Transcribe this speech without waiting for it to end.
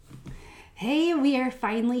Hey, we are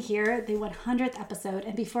finally here, the 100th episode.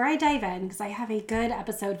 And before I dive in, because I have a good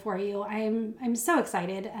episode for you, I'm so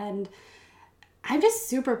excited, and I'm just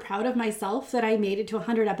super proud of myself that I made it to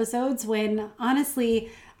 100 episodes when honestly,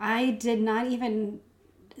 I did not even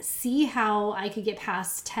see how I could get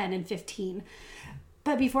past 10 and 15.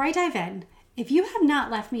 But before I dive in, if you have not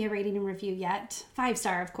left me a rating and review yet,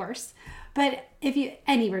 5-star, of course, but if you,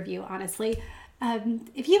 any review, honestly,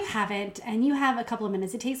 if you haven't and you have a couple of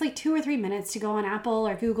minutes, it takes like 2 or 3 minutes to go on Apple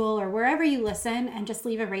or Google or wherever you listen and just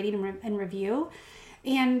leave a rating and review.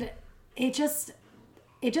 And it just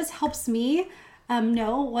helps me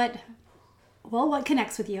know what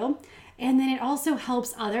connects with you. And then it also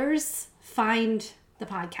helps others find the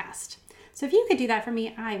podcast. So if you could do that for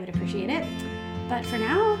me, I would appreciate it. But for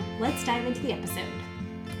now, let's dive into the episode.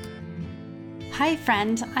 Hi,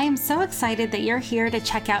 friend. I am so excited that you're here to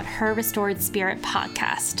check out Her Restored Spirit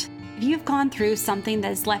podcast. If you've gone through something that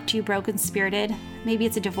has left you broken-spirited, maybe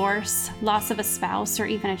it's a divorce, loss of a spouse, or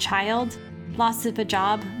even a child, loss of a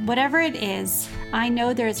job, whatever it is, I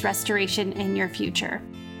know there is restoration in your future.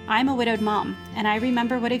 I'm a widowed mom, and I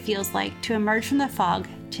remember what it feels like to emerge from the fog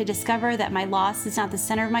to discover that my loss is not the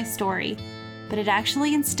center of my story, but it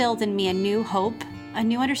actually instilled in me a new hope, a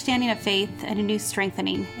new understanding of faith, and a new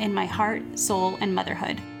strengthening in my heart, soul, and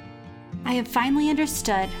motherhood. I have finally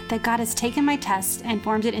understood that God has taken my test and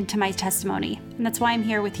formed it into my testimony, and that's why I'm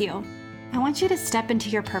here with you. I want you to step into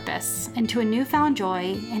your purpose, into a newfound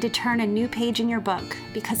joy, and to turn a new page in your book,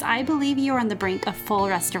 because I believe you are on the brink of full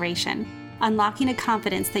restoration, unlocking a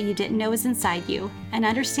confidence that you didn't know was inside you, and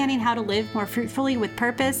understanding how to live more fruitfully with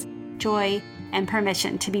purpose, joy, and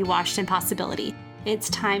permission to be washed in possibility.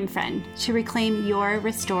 It's time, friend, to reclaim your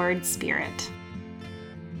restored spirit.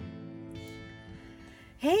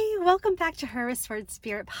 Hey, welcome back to Her Restored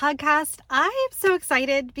Spirit podcast. I am so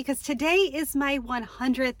excited because today is my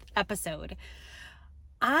 100th episode.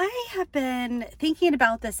 I have been thinking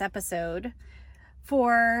about this episode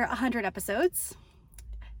for 100 episodes.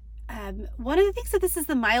 One of the things that this is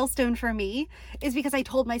the milestone for me is because I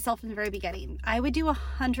told myself in the very beginning, I would do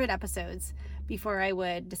 100 episodes before I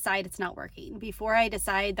would decide it's not working, before I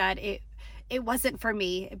decide that it wasn't for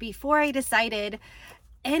me, before I decided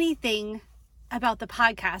anything about the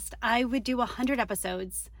podcast, I would do 100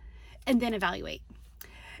 episodes and then evaluate.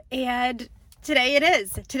 And today it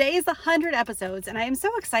is. Today is 100 episodes, and I am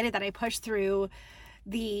so excited that I pushed through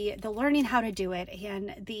the learning how to do it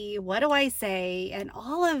and the what do I say and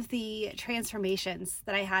all of the transformations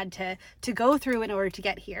that I had to go through in order to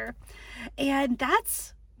get here. And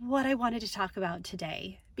that's what I wanted to talk about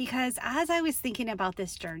today, because as I was thinking about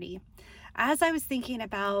this journey, as I was thinking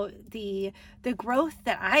about the growth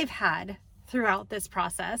that I've had throughout this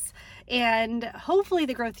process, and hopefully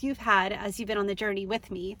the growth you've had as you've been on the journey with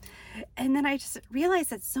me, and then I just realized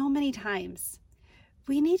that so many times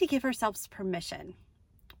we need to give ourselves permission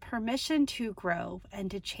to grow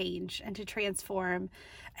and to change and to transform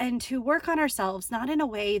and to work on ourselves, not in a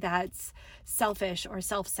way that's selfish or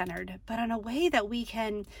self-centered, but in a way that we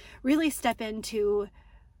can really step into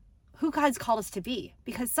who God's called us to be.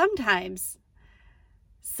 Because sometimes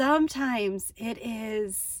it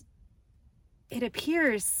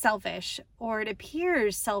appears selfish, or it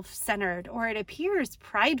appears self-centered, or it appears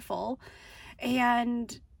prideful,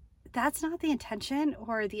 and that's not the intention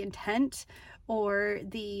or the intent or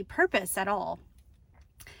the purpose at all.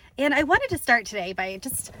 And I wanted to start today by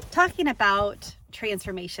just talking about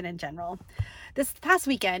transformation in general. This past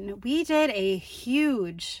weekend, we did a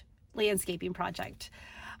huge landscaping project.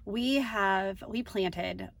 We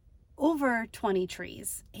planted over 20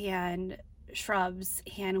 trees and shrubs,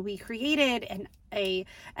 and we created an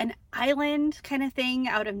island kind of thing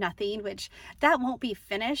out of nothing, which that won't be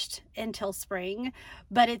finished until spring,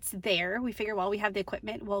 but it's there. We figure while we have the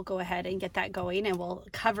equipment, we'll go ahead and get that going, and we'll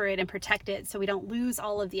cover it and protect it so we don't lose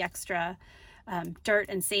all of the extra dirt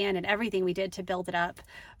and sand and everything we did to build it up.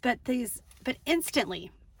 But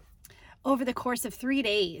instantly, over the course of 3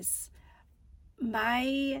 days,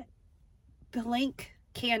 my blank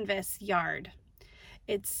canvas yard,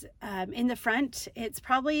 it's in the front, it's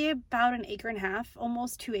probably about 1.5 acres,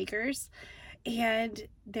 almost 2 acres. And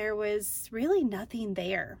there was really nothing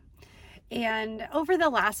there. And over the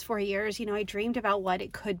last 4 years, I dreamed about what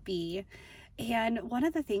it could be. And one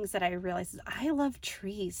of the things that I realized is I love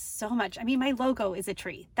trees so much. I mean, my logo is a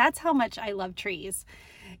tree. That's how much I love trees.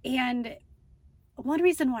 And one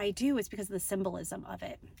reason why I do is because of the symbolism of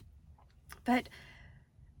it. But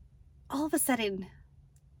all of a sudden,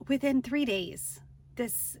 within 3 days,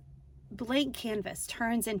 this blank canvas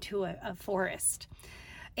turns into a forest.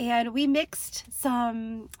 And we mixed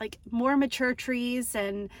some like more mature trees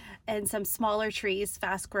and some smaller trees,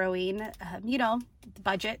 fast growing.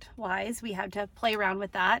 Budget wise, we had to play around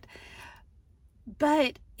with that.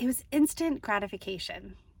 But it was instant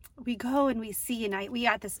gratification. We go and we see, and we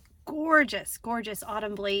got this gorgeous, gorgeous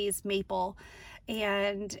autumn blaze maple,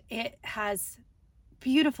 and it has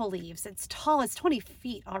beautiful leaves. It's tall, it's 20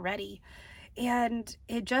 feet already, and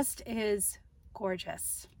it just is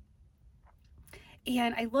gorgeous.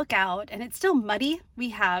 And I look out and it's still muddy. We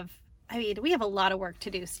have a lot of work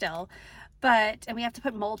to do still, and we have to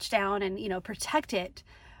put mulch down and, protect it.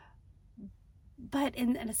 But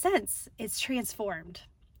in a sense, it's transformed.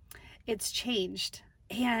 It's changed,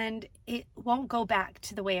 and it won't go back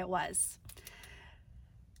to the way it was.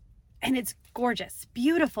 And it's gorgeous,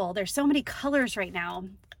 beautiful. There's so many colors right now.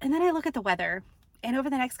 And then I look at the weather, and over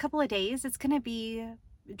the next couple of days, it's going to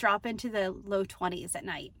drop into the low 20s at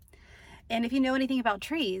night. And if you know anything about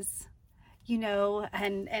trees,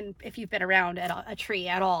 and if you've been around a tree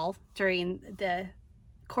at all during the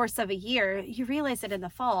course of a year, you realize that in the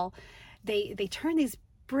fall, they turn these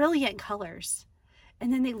brilliant colors,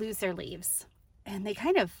 and then they lose their leaves, and they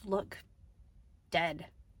kind of look dead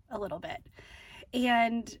a little bit.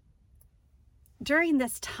 And during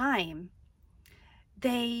this time,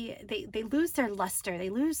 they lose their luster, they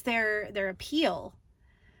lose their appeal.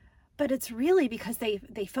 But it's really because they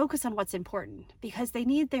focus on what's important, because they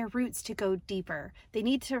need their roots to go deeper. They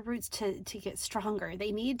need their roots to get stronger.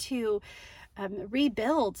 They need to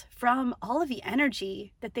rebuild from all of the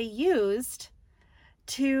energy that they used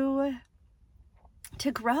to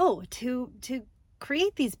grow, to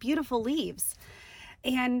create these beautiful leaves.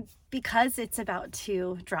 And because it's about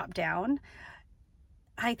to drop down,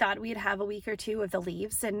 I thought we'd have a week or two of the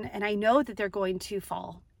leaves, and I know that they're going to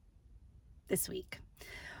fall this week.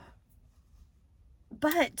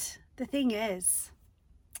 But the thing is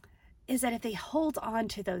that if they hold on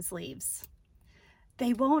to those leaves,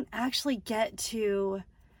 they won't actually get to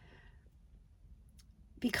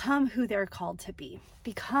become who they're called to be,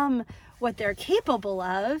 become what they're capable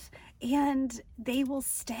of, and they will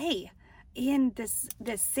stay in this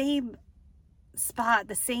same spot,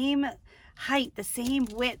 the same height, the same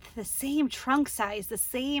width, the same trunk size, the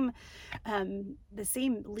same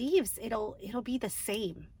leaves. It'll be the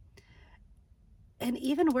same. And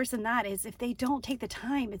even worse than that is if they don't take the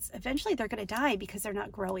time, it's eventually they're going to die because they're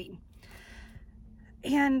not growing.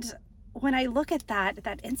 And when I look at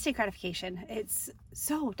that instant gratification, it's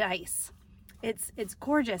so nice. It's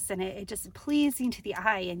gorgeous, and it just pleasing to the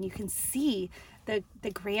eye, and you can see the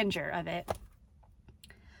grandeur of it.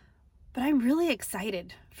 But I'm really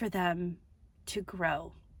excited for them to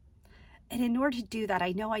grow. And in order to do that,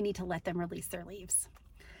 I know I need to let them release their leaves.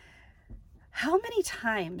 How many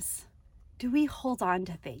times do we hold on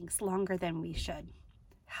to things longer than we should?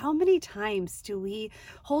 How many times do we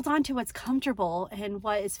hold on to what's comfortable and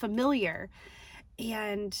what is familiar,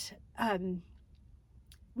 and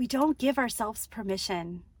we don't give ourselves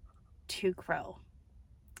permission to grow?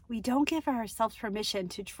 We don't give ourselves permission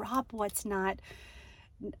to drop what's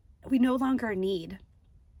we no longer need.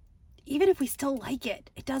 Even if we still like it,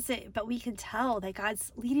 it doesn't, but we can tell that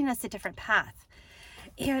God's leading us a different path.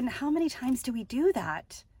 And how many times do we do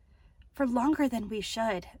that for longer than we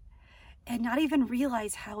should, and not even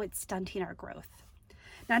realize how it's stunting our growth?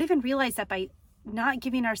 Not even realize that by not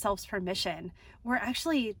giving ourselves permission, we're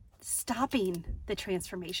actually stopping the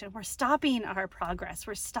transformation. We're stopping our progress.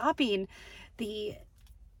 We're stopping the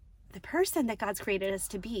person that God's created us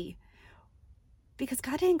to be. Because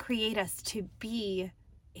God didn't create us to be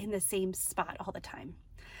in the same spot all the time.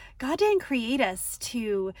 God didn't create us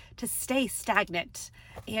to stay stagnant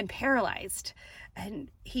and paralyzed.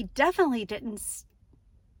 And he definitely didn't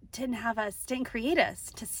create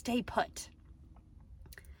us to stay put.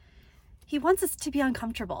 He wants us to be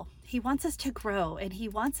uncomfortable. He wants us to grow, and he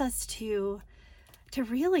wants us to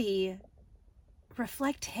really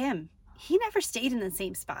reflect him. He never stayed in the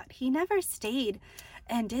same spot. He never stayed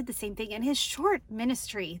and did the same thing. In his short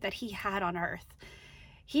ministry that he had on earth,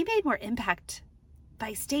 he made more impact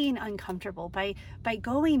by staying uncomfortable, by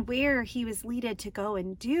going where he was leaded to go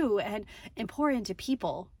and do and pour into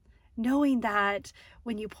people, knowing that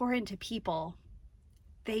when you pour into people,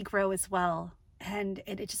 they grow as well, and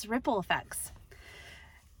it just ripple effects.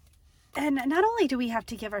 And not only do we have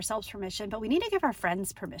to give ourselves permission, but we need to give our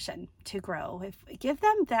friends permission to grow. Give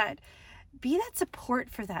them be that support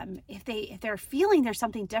for them. If they're feeling there's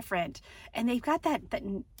something different, and they've got that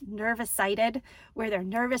nervous sided where they're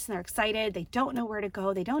nervous and they're excited, they don't know where to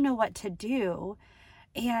go, they don't know what to do,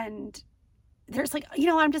 and there's like,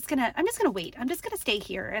 I'm just gonna wait. I'm just gonna stay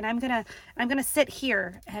here, and I'm gonna sit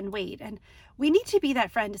here and wait. And we need to be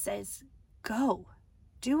that friend that says, go,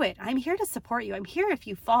 do it. I'm here to support you. I'm here if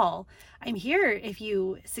you fall. I'm here if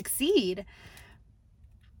you succeed.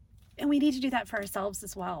 And we need to do that for ourselves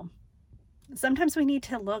as well. Sometimes we need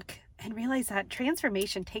to look and realize that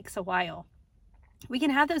transformation takes a while. We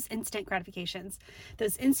can have those instant gratifications,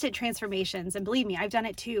 those instant transformations. And believe me, I've done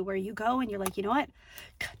it too, where you go and you're like, you know what,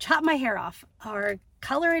 chop my hair off or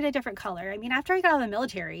color it a different color. I mean, after I got out of the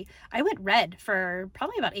military, I went red for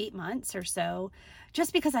probably about 8 months or so,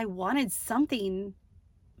 just because I wanted something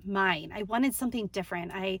mine. I wanted something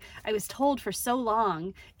different. I was told for so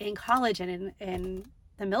long in college and in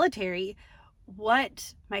the military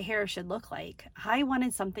what my hair should look like. I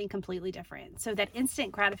wanted something completely different. So that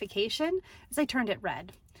instant gratification is I turned it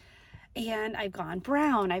red. And I've gone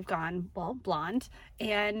brown, I've gone, blonde.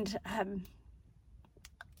 And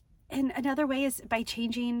another way is by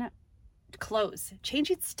changing clothes,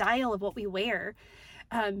 changing style of what we wear.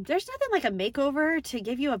 There's nothing like a makeover to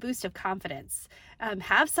give you a boost of confidence.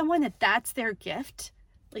 Have someone that's their gift,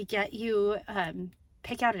 like get you,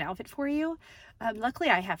 pick out an outfit for you. Luckily,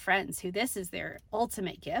 I have friends who this is their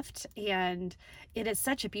ultimate gift, and it is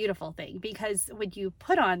such a beautiful thing, because when you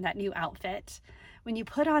put on that new outfit, when you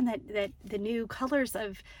put on the new colors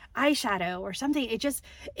of eyeshadow or something,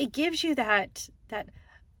 it gives you that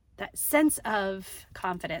sense of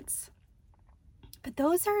confidence. But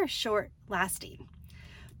those are short lasting.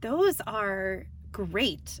 Those are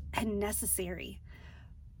great and necessary.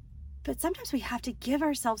 But sometimes we have to give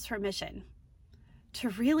ourselves permission to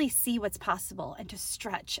really see what's possible, and to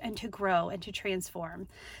stretch and to grow and to transform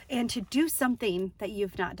and to do something that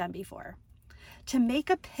you've not done before, to make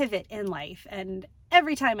a pivot in life. And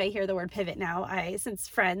every time I hear the word pivot now, since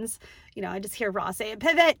friends, I just hear Ross say,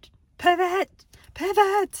 pivot, pivot,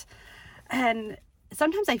 pivot. And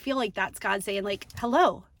sometimes I feel like that's God saying, like,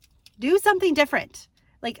 hello, do something different.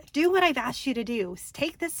 Like, do what I've asked you to do.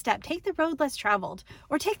 Take this step, take the road less traveled,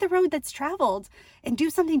 or take the road that's traveled and do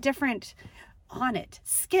something different on it.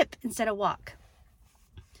 Skip instead of walk.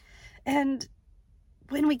 And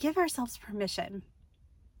when we give ourselves permission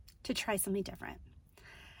to try something different,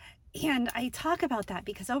 and I talk about that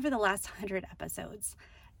because over the last 100 episodes,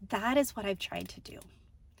 that is what I've tried to do.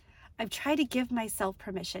 I've tried to give myself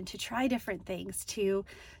permission to try different things, to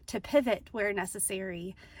pivot where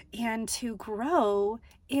necessary, and to grow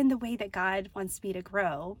in the way that God wants me to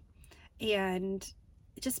grow, and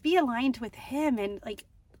just be aligned with Him and like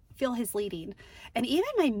feel His leading. And even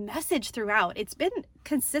my message throughout, it's been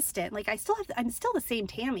consistent. Like I'm still the same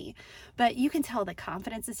Tammy, but you can tell the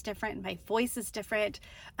confidence is different. My voice is different.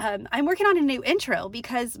 I'm working on a new intro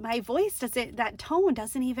because my voice that tone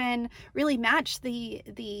doesn't even really match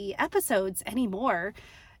the episodes anymore.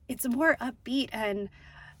 It's more upbeat, and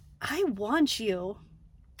I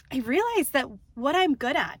realize that what I'm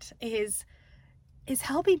good at is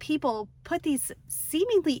helping people put these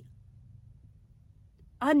seemingly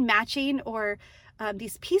unmatching or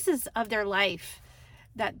these pieces of their life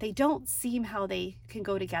that they don't seem how they can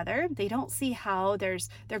go together. They don't see how there's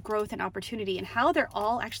their growth and opportunity and how they're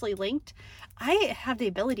all actually linked. I have the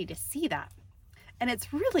ability to see that. And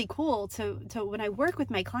it's really cool to when I work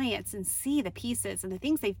with my clients and see the pieces and the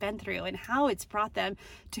things they've been through and how it's brought them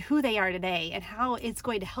to who they are today and how it's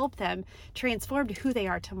going to help them transform to who they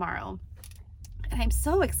are tomorrow. And I'm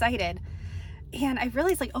so excited. And I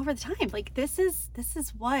realized, like, over the time, like, this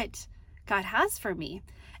is what God has for me.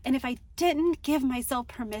 And if I didn't give myself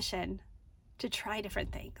permission to try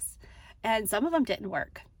different things, and some of them didn't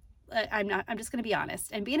work, I'm just going to be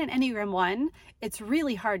honest. And being an Enneagram 1, it's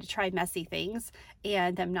really hard to try messy things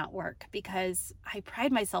and them not work, because I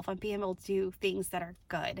pride myself on being able to do things that are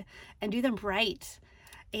good and do them right.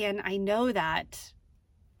 And I know that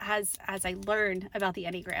as I learn about the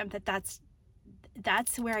Enneagram,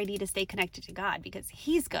 that's where I need to stay connected to God, because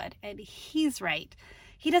He's good and He's right.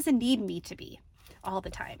 He doesn't need me to be all the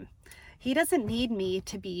time. He doesn't need me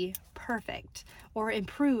to be perfect or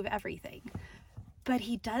improve everything, but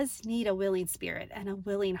He does need a willing spirit and a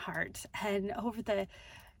willing heart. And it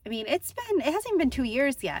hasn't even been 2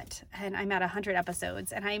 years yet, and I'm at 100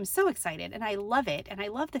 episodes, and I am so excited, and I love it, and I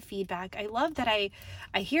love the feedback. I love that I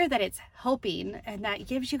hear that it's helping, and that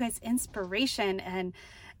gives you guys inspiration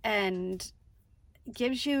and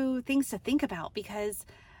gives you things to think about, because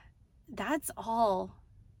that's all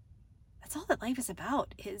that life is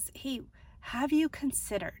about is, hey, have you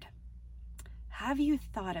considered? Have you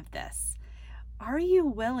thought of this? Are you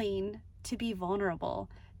willing to be vulnerable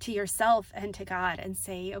to yourself and to God and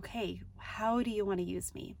say, okay, how do you want to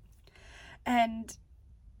use me? And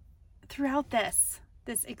throughout this,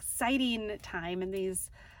 this exciting time and these,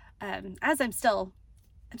 as I'm still,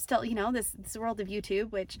 this world of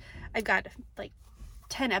YouTube, which I've got like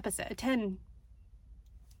 10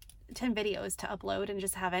 videos to upload and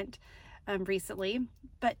just haven't recently,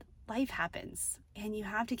 but life happens and you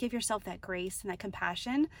have to give yourself that grace and that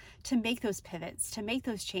compassion to make those pivots, to make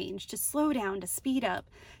those change, to slow down, to speed up,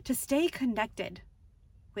 to stay connected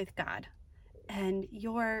with God and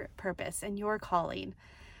your purpose and your calling,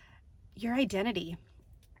 your identity.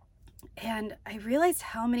 And I realized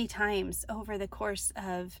how many times over the course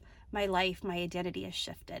of my life, my identity has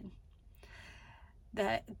shifted.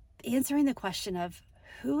 Answering the question of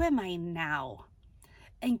who am I now?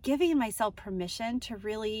 And giving myself permission to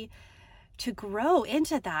really to grow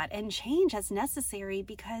into that and change as necessary,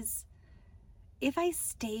 because if I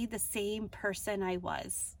stay the same person I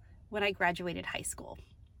was when I graduated high school,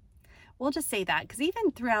 we'll just say that, because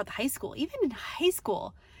even throughout high school, even in high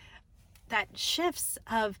school, that shifts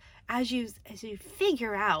of as you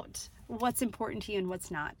figure out what's important to you and what's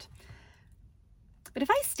not. But if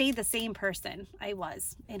I stayed the same person I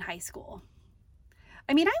was in high school,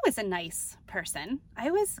 I mean, I was a nice person. I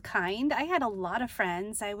was kind. I had a lot of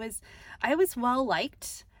friends. I was well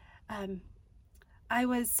liked. I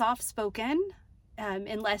was soft spoken,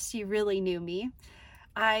 unless you really knew me.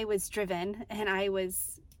 I was driven and I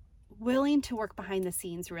was willing to work behind the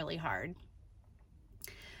scenes really hard.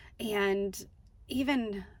 And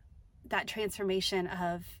even that transformation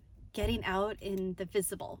of getting out in the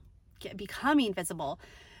visible, becoming visible,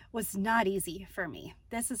 was not easy for me.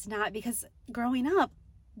 This is not, because growing up,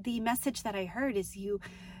 the message that I heard is you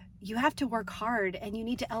have to work hard and you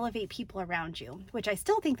need to elevate people around you, which I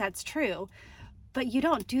still think that's true, but you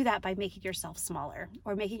don't do that by making yourself smaller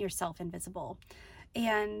or making yourself invisible.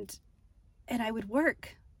 And I would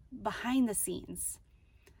work behind the scenes,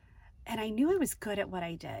 and I knew I was good at what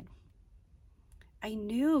I did. I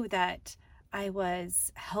knew that I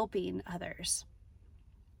was helping others.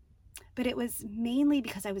 But it was mainly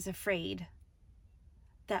because I was afraid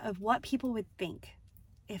of what people would think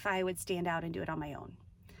if I would stand out and do it on my own.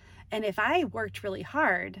 And if I worked really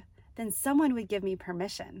hard, then someone would give me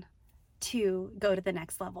permission to go to the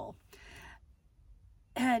next level.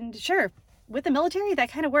 And sure, with the military,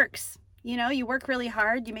 that kind of works. You work really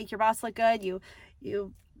hard, you make your boss look good, you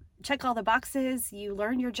check all the boxes, you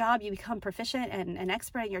learn your job, you become proficient and an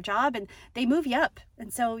expert at your job, and they move you up.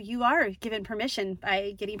 And so you are given permission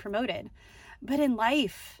by getting promoted. But in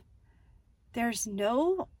life, there's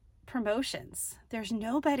no promotions. There's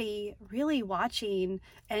nobody really watching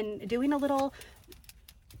and doing a little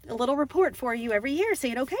report for you every year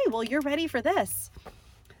saying, okay, well, you're ready for this.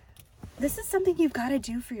 This is something you've got to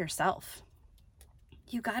do for yourself.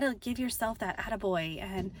 You got to give yourself that attaboy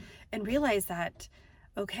and realize that,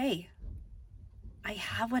 okay, I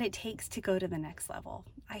have what it takes to go to the next level.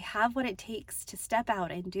 I have what it takes to step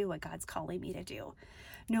out and do what God's calling me to do,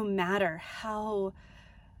 no matter how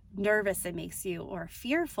nervous it makes you or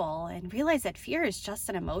fearful, and realize that fear is just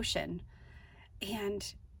an emotion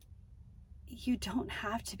and you don't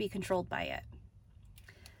have to be controlled by it.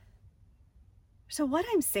 So what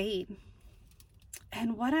I'm saying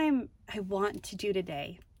and what I want to do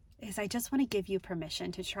today is I just want to give you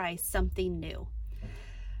permission to try something new.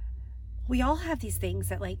 We all have these things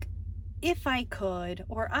that, like, if I could,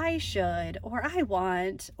 or I should, or I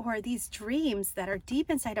want, or these dreams that are deep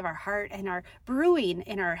inside of our heart and are brewing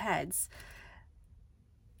in our heads.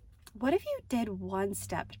 What if you did one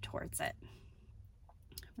step towards it?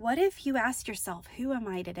 What if you asked yourself, who am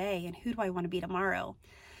I today and who do I want to be tomorrow?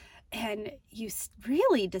 And you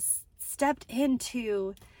really just stepped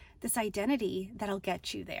into this identity that'll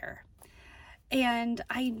get you there. And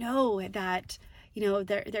I know that,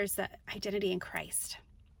 there's that identity in Christ.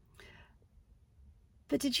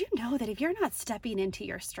 But did you know that if you're not stepping into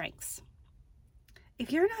your strengths,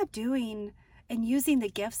 if you're not doing and using the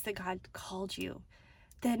gifts that God called you,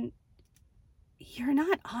 then you're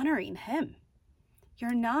not honoring Him.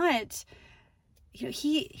 You're not,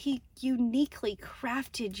 He uniquely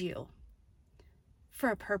crafted you for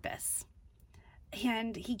a purpose.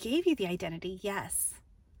 And He gave you the identity, yes.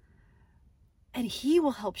 And He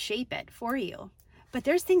will help shape it for you. But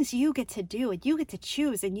there's things you get to do and you get to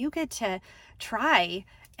choose and you get to try.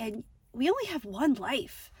 And we only have one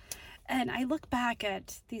life. And I look back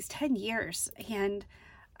at these 10 years and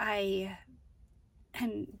then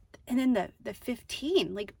the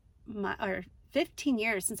 15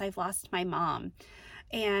 years since I've lost my mom.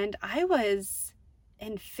 And I was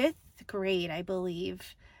in 5th grade, I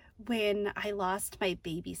believe, when I lost my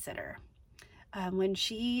babysitter. When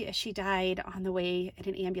she died on the way in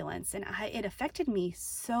an ambulance, and it affected me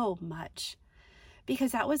so much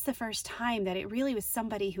because that was the first time that it really was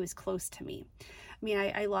somebody who was close to me.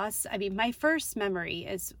 I mean, my first memory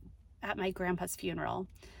is at my grandpa's funeral.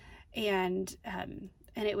 And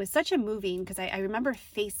it was such a moving, because I remember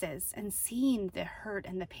faces and seeing the hurt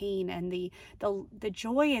and the pain and the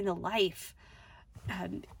joy and the life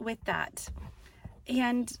with that.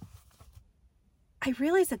 And I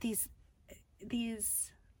realized that these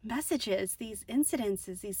messages, these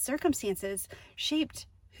incidences, these circumstances shaped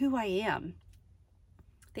who I am.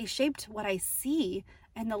 They shaped what I see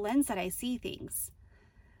and the lens that I see things.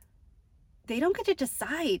 They don't get to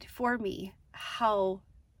decide for me how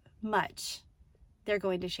much they're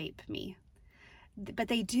going to shape me, but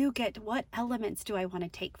they do get, what elements do I want to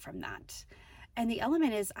take from that? And the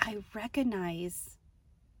element is, I recognize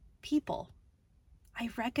people.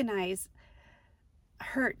 I recognize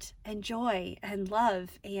hurt and joy and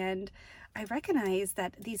love, and I recognize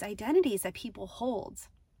that these identities that people hold,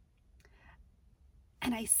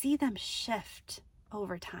 and I see them shift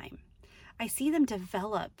over time. I see them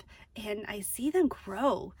develop, and I see them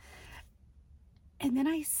grow. And then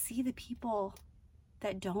I see the people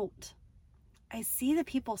that don't. I see the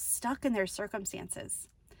people stuck in their circumstances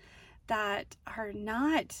that are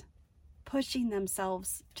not pushing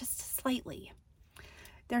themselves just slightly.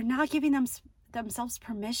 They're not giving themselves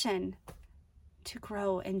permission to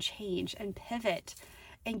grow and change and pivot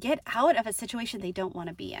and get out of a situation they don't want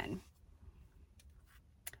to be in.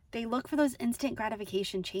 They look for those instant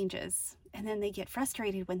gratification changes, and then they get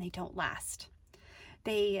frustrated when they don't last.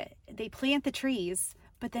 They plant the trees,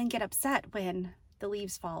 but then get upset when the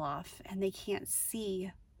leaves fall off and they can't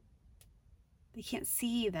see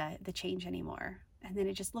the change anymore. And then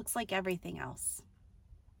it just looks like everything else.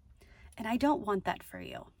 And I don't want that for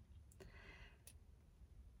you.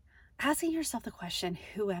 Asking yourself the question,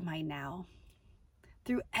 who am I now?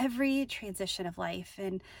 Through every transition of life.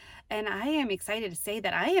 And I am excited to say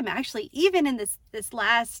that I am actually, even in this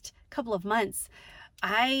last couple of months,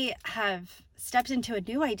 I have stepped into a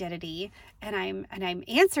new identity, and I'm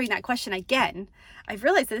answering that question again. I've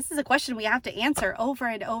realized that this is a question we have to answer over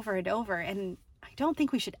and over and over. And I don't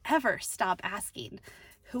think we should ever stop asking,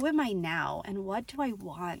 who am I now? And what do I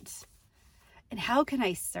want? And how can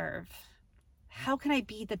I serve? How can I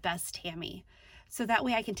be the best Tammy? So that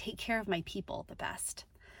way I can take care of my people the best.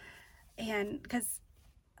 And because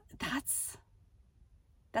that's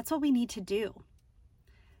what we need to do.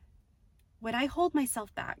 When I hold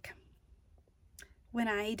myself back, when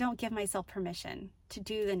I don't give myself permission to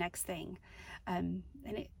do the next thing, and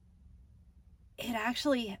it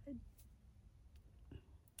actually,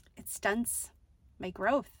 it stunts my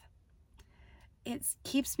growth. It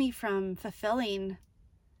keeps me from fulfilling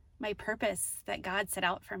my purpose that God set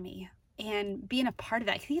out for me and being a part of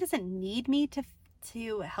that. He doesn't need me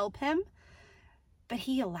to help him, but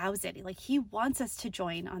he allows it. Like, he wants us to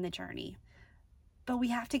join on the journey. But we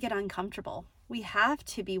have to get uncomfortable. We have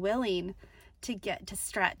to be willing to get to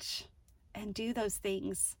stretch and do those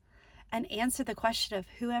things and answer the question of,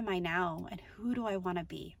 who am I now and who do I want to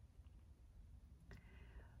be?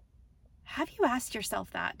 Have you asked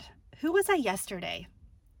yourself that? Who was I yesterday?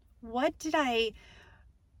 What can I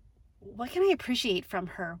appreciate from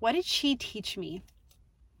her? What did she teach me?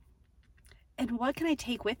 And what can I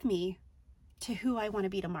take with me to who I want to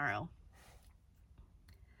be tomorrow?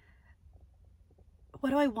 What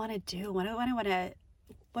do I want to do? What do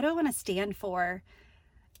I want to stand for?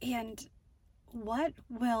 And what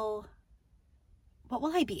will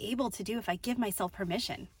I be able to do if I give myself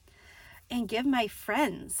permission and give my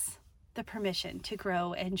friends the permission to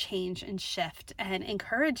grow and change and shift and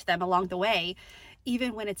encourage them along the way,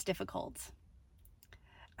 even when it's difficult?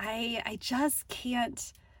 I just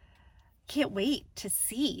can't wait to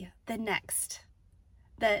see the next.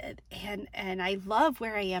 And I love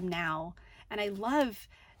where I am now. And I love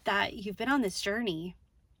that you've been on this journey,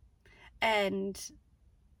 and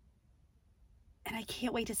I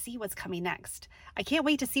can't wait to see what's coming next. I can't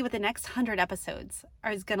wait to see what the next 100 episodes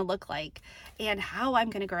is going to look like, and how I'm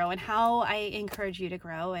going to grow, and how I encourage you to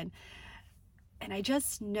grow. And I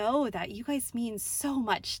just know that you guys mean so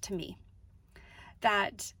much to me,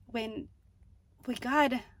 that when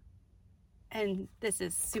God, and this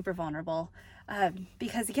is super vulnerable,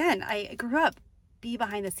 because again, I grew up be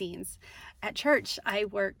behind the scenes. At church, I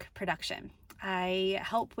work production. I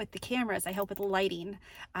help with the cameras. I help with the lighting.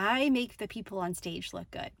 I make the people on stage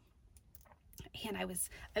look good. And I was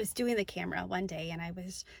doing the camera one day, and I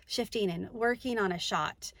was shifting and working on a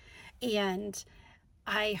shot. And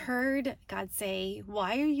I heard God say,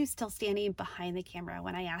 "Why are you still standing behind the camera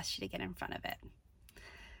when I asked you to get in front of it?"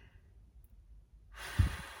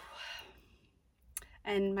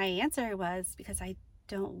 And my answer was, because I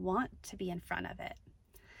don't want to be in front of it.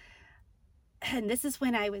 And this is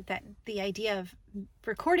when the idea of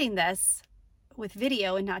recording this with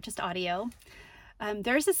video and not just audio,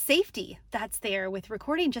 there's a safety that's there with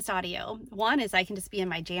recording just audio. One is I can just be in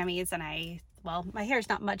my jammies and my hair is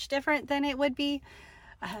not much different than it would be.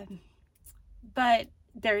 But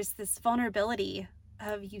there's this vulnerability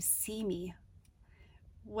of you see me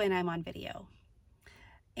when I'm on video.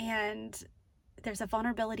 And there's a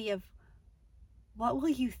vulnerability of what will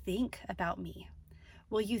you think about me?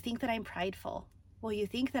 Will you think that I'm prideful? Will you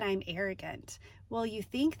think that I'm arrogant? Will you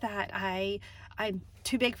think that I'm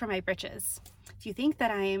too big for my britches? Do you think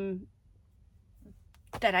that I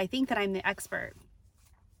think that I'm the expert?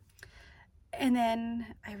 And then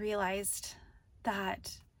I realized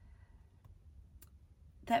that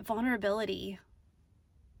vulnerability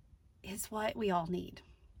is what we all need.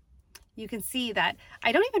 You can see that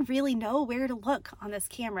I don't even really know where to look on this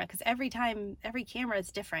camera, because every camera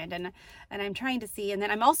is different, and I'm trying to see. And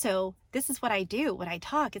then I'm also, this is what I do when I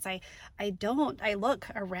talk, is I look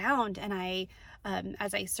around and I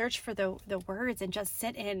as I search for the words and just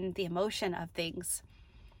sit in the emotion of things.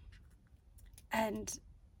 But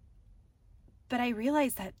I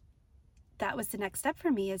realized that was the next step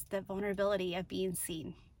for me, is the vulnerability of being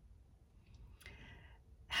seen.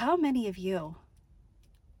 How many of you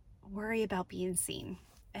worry about being seen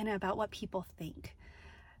and about what people think,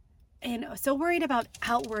 and so worried about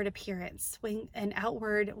outward appearance and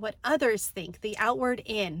outward, what others think, the outward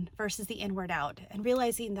in versus the inward out, and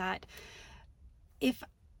realizing that if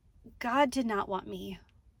God did not want me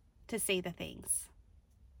to say the things,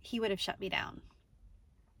 he would have shut me down.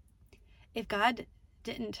 If God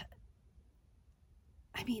didn't,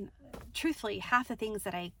 truthfully, half the things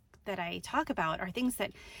that I talk about are things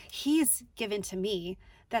that he's given to me,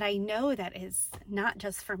 that I know that is not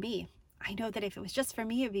just for me. I know that if it was just for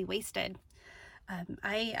me, it'd be wasted.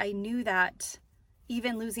 I knew that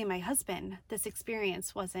even losing my husband, this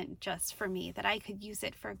experience wasn't just for me, that I could use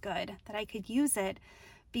it for good, that I could use it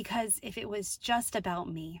because if it was just about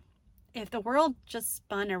me, if the world just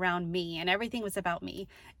spun around me and everything was about me,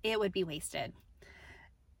 it would be wasted.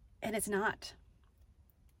 And it's not.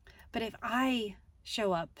 But if I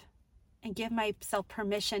show up and give myself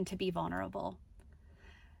permission to be vulnerable,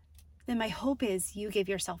 then my hope is you give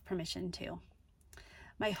yourself permission too.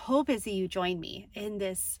 My hope is that you join me in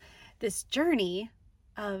this journey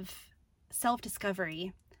of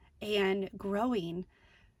self-discovery and growing,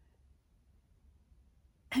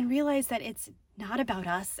 and realize that it's not about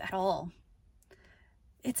us at all.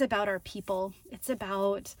 It's about our people. It's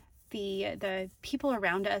about the people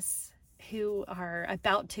around us who are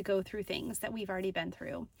about to go through things that we've already been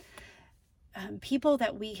through. People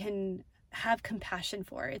that we can have compassion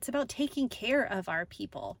for. It's about taking care of our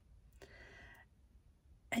people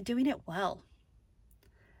and doing it well.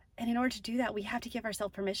 And in order to do that, we have to give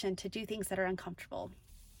ourselves permission to do things that are uncomfortable.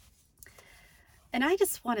 And I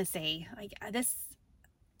just want to say,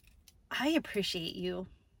 I appreciate you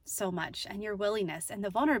so much, and your willingness and the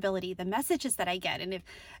vulnerability, the messages that I get,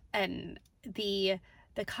 and the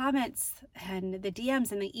comments and the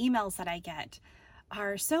DMs and the emails that I get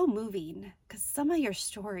are so moving, because some of your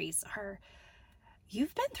stories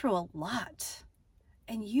you've been through a lot,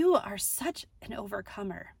 and you are such an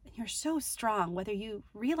overcomer, and you're so strong, whether you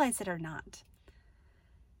realize it or not.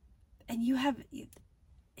 And you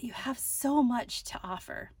have so much to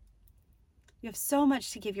offer. You have so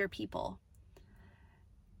much to give your people.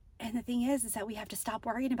 And the thing is that we have to stop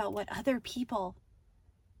worrying about what other people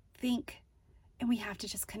think, and we have to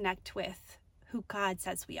just connect with who God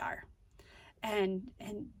says we are, and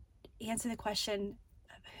answer the question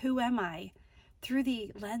of who am I through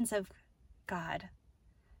the lens of God,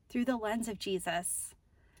 through the lens of Jesus,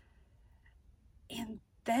 and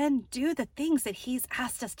then do the things that he's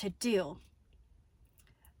asked us to do.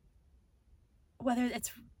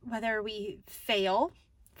 Whether we fail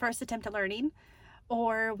first attempt at learning,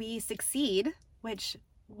 or we succeed, which,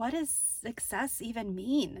 what does success even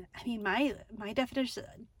mean? My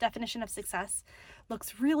definition of success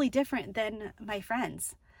looks really different than my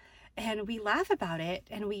friends. And we laugh about it,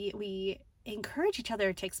 and we encourage each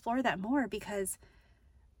other to explore that more, because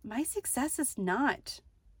my success is not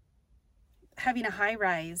having a high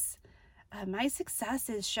rise. My success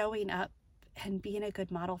is showing up and being a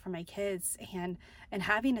good model for my kids, and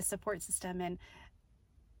having a support system. And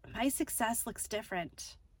my success looks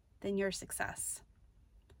different than your success.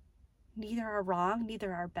 Neither are wrong,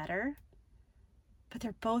 neither are better, but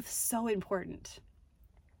they're both so important.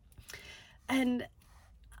 And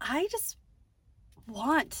I just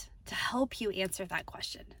want to help you answer that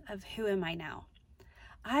question of who am I now?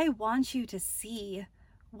 I want you to see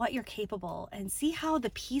what you're capable and see how the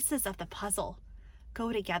pieces of the puzzle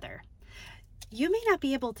go together. You may not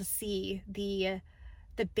be able to see the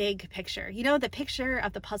big picture, you know, the picture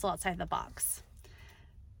of the puzzle outside the box.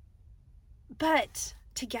 But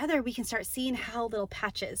together we can start seeing how little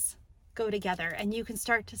patches go together, and you can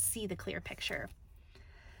start to see the clear picture.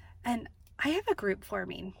 And I have a group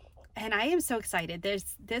forming, and I am so excited.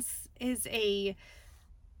 It's going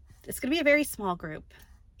to be a very small group,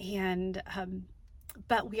 and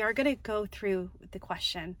but we are going to go through the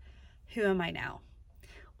question, who am I now?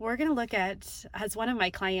 We're going to look at, as one of my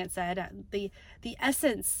clients said, the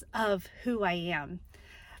essence of who I am,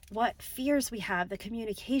 what fears we have, the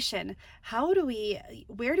communication,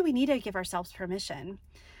 where do we need to give ourselves permission?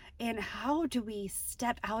 And how do we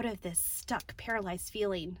step out of this stuck, paralyzed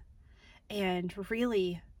feeling and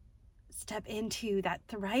really step into that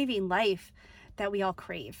thriving life that we all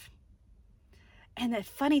crave? And the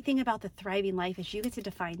funny thing about the thriving life is you get to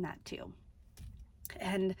define that too.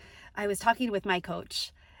 And I was talking with my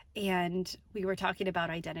coach, and we were talking about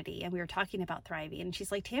identity, and we were talking about thriving. And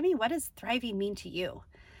she's like, Tammy, what does thriving mean to you?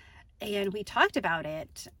 And we talked about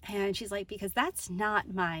it, and she's like, because that's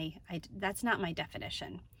not my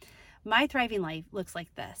definition. My thriving life looks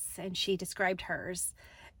like this. And she described hers.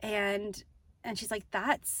 And she's like,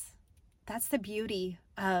 that's the beauty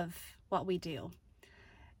of what we do,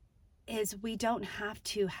 is we don't have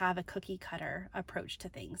to have a cookie cutter approach to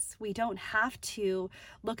things. We don't have to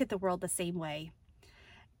look at the world the same way.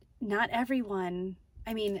 Not everyone,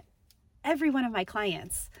 every one of my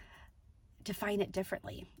clients define it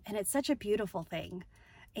differently. And it's such a beautiful thing.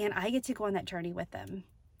 And I get to go on that journey with them.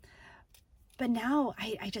 But now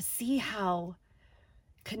I just see how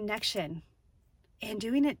connection and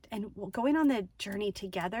doing it and going on the journey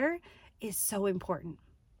together is so important.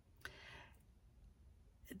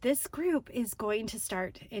 This group is going to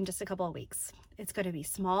start in just a couple of weeks. It's going to be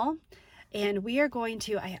small, and we are going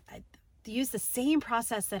to use the same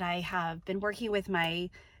process that I have been working with my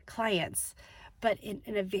clients, but in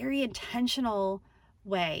a very intentional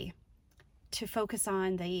way, to focus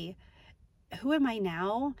on the who am I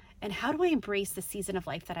now, and how do I embrace the season of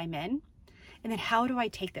life that I'm in? And then how do I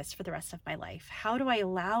take this for the rest of my life? How do I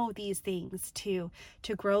allow these things to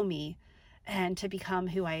grow me and to become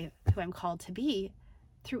who I'm called to be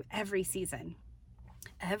through every season,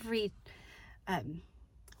 every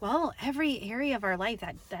area of our life,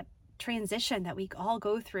 that transition that we all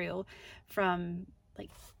go through, from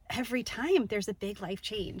like every time there's a big life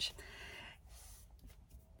change.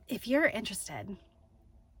 If you're interested,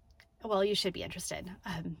 well, you should be interested.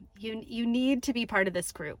 You need to be part of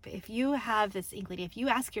this group. If you have this inkling, if you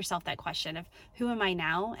ask yourself that question of who am I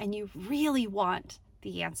now, and you really want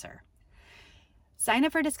the answer, sign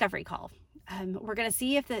up for a discovery call. We're going to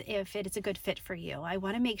see if it is a good fit for you. I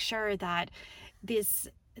want to make sure that this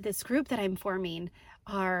group that I'm forming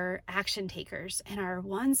are action takers and are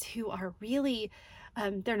ones who are really,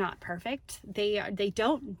 they're not perfect. They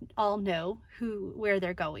don't all know where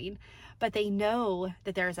they're going, but they know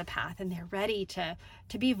that there is a path, and they're ready to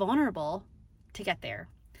be vulnerable to get there.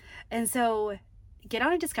 And so get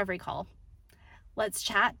on a discovery call. Let's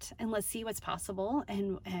chat and let's see what's possible,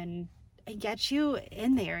 and get you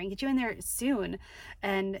in there soon.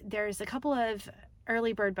 And there's a couple of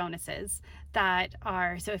early bird bonuses that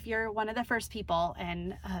are, so if you're one of the first people,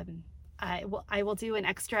 and I will do an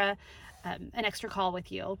extra call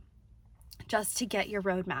with you, just to get your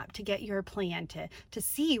roadmap, to get your plan, to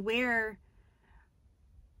see where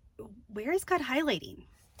is God highlighting.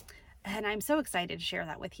 And I'm so excited to share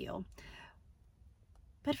that with you.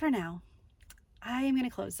 But for now, I am going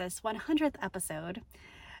to close this 100th episode,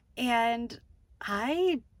 and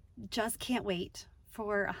I just can't wait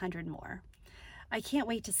for 100 more. I can't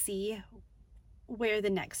wait to see where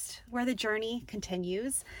the journey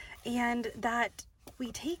continues, and that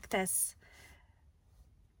we take this.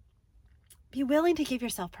 Be willing to give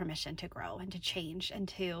yourself permission to grow and to change, and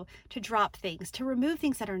to drop things, to remove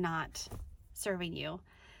things that are not serving you,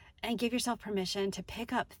 and give yourself permission to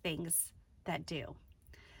pick up things that do.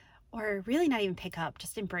 Or really not even pick up,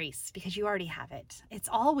 just embrace, because you already have it. It's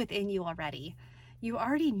all within you already. You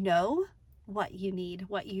already know what you need,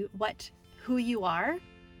 who you are.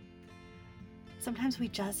 Sometimes we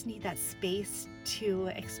just need that space to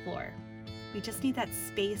explore. We just need that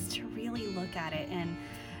space to really look at it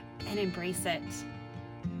and embrace it.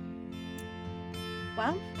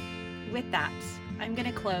 Well, with that, I'm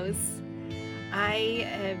going to close.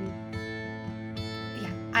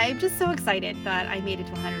 I'm just so excited that I made it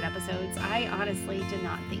to 100 episodes. I honestly did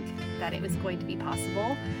not think that it was going to be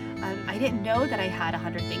possible. I didn't know that I had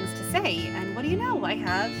 100 things to say. And what do you know? I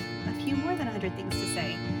have a few more than 100 things to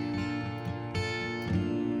say.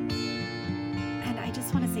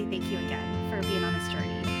 just want to say thank you again for being on this journey.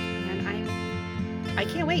 And I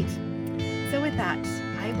can't wait. So with that,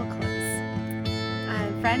 I will close.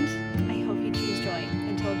 Friend,